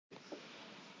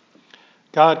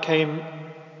God came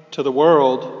to the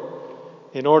world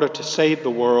in order to save the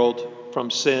world from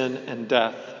sin and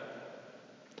death.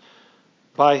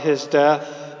 By his death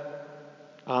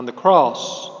on the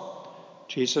cross,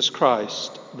 Jesus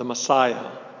Christ, the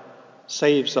Messiah,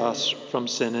 saves us from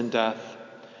sin and death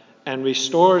and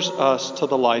restores us to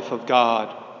the life of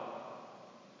God.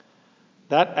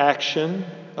 That action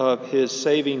of his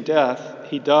saving death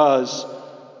he does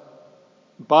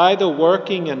by the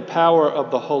working and power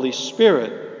of the Holy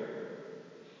Spirit,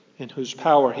 in whose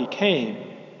power he came,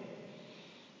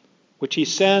 which he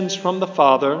sends from the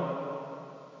Father,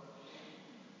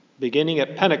 beginning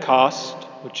at Pentecost,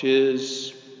 which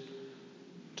is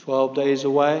 12 days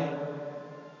away.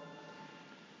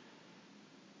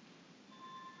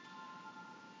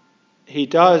 He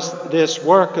does this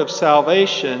work of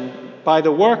salvation by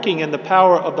the working and the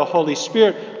power of the Holy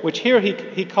Spirit, which here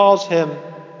he calls him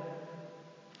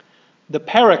the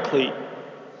Paraclete.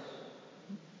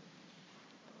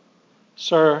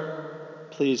 Sir,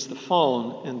 please, the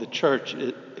phone in the church.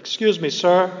 Excuse me,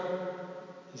 sir.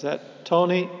 Is that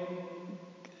Tony?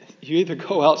 You either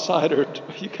go outside or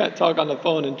you can't talk on the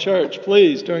phone in church,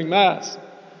 please, during Mass.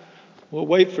 We'll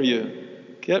wait for you.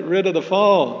 Get rid of the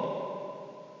phone.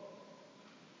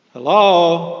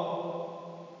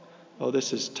 Hello? Oh,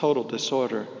 this is total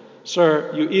disorder.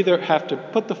 Sir, you either have to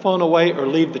put the phone away or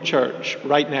leave the church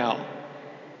right now.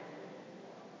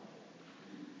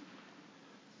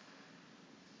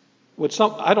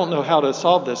 I don't know how to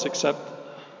solve this, except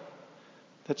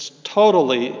that's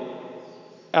totally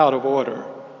out of order.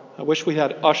 I wish we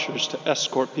had ushers to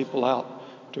escort people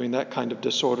out during that kind of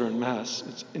disorder in Mass.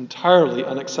 It's entirely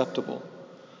unacceptable.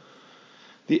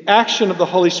 The action of the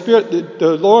Holy Spirit,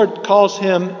 the Lord calls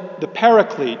him the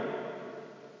Paraclete,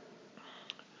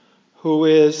 who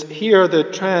is here, the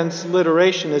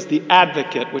transliteration is the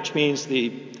advocate, which means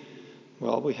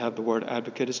we have the word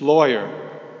advocate, is lawyer.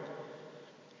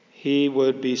 He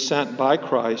would be sent by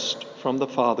Christ from the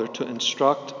Father to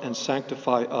instruct and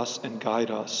sanctify us and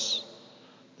guide us.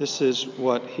 This is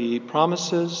what he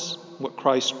promises, what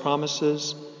Christ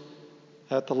promises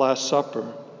at the Last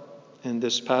Supper in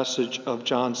this passage of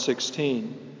John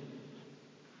 16,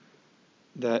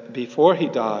 that before he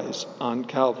dies on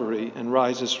Calvary and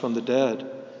rises from the dead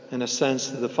and ascends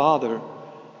to the Father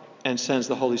and sends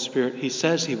the Holy Spirit, he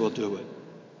says he will do it.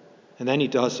 And then he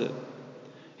does it.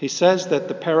 He says that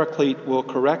the Paraclete will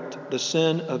correct the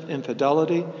sin of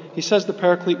infidelity. He says the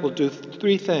Paraclete will do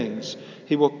three things.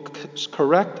 He will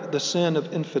correct the sin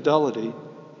of infidelity.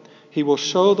 He will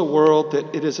show the world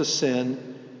that it is a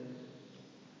sin,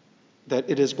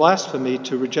 that it is blasphemy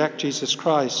to reject Jesus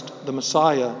Christ, the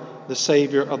Messiah, the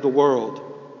Savior of the world.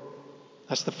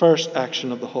 That's the first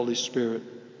action of the Holy Spirit,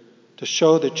 to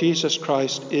show that Jesus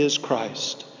Christ is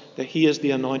Christ, that he is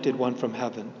the anointed one from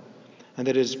heaven, and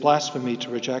that it is blasphemy to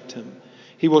reject him.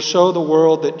 He will show the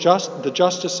world that the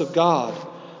justice of God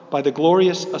by the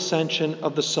glorious ascension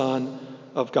of the Son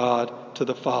of God to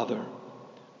the Father,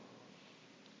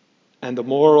 and the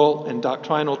moral and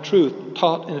doctrinal truth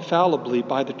taught infallibly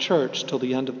by the Church till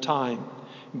the end of time,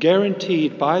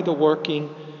 guaranteed by the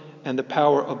working and the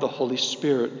power of the Holy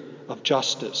Spirit of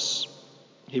justice.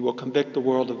 He will convict the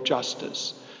world of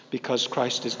justice because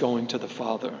Christ is going to the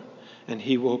Father, and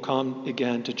he will come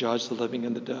again to judge the living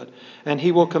and the dead. And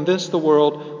he will convince the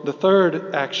world, the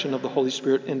third action of the Holy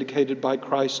Spirit indicated by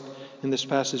Christ in this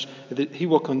passage, that he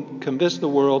will convince the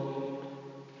world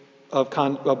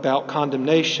about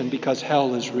condemnation because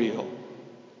hell is real.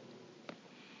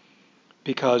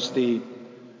 Because the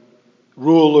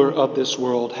ruler of this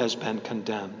world has been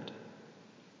condemned.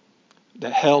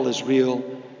 That hell is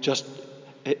real,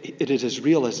 it is as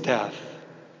real as death,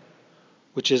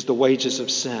 which is the wages of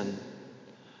sin.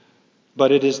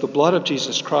 But it is the blood of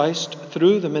Jesus Christ,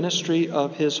 through the ministry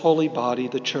of his holy body,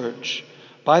 the church,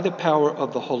 by the power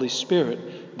of the Holy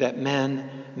Spirit, that men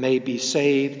may be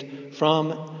saved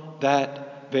from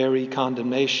that very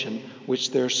condemnation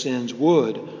which their sins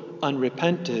would,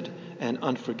 unrepented and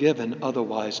unforgiven,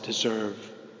 otherwise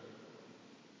deserve.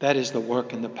 That is the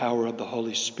work and the power of the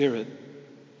Holy Spirit.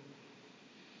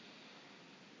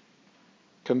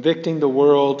 Convicting the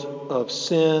world of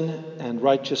sin and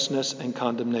righteousness and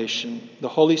condemnation. The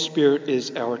Holy Spirit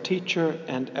is our teacher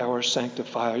and our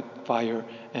sanctifier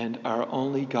and our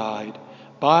only guide.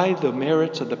 By the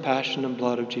merits of the passion and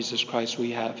blood of Jesus Christ,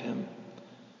 we have him,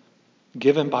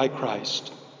 given by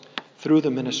Christ through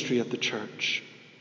the ministry of the church.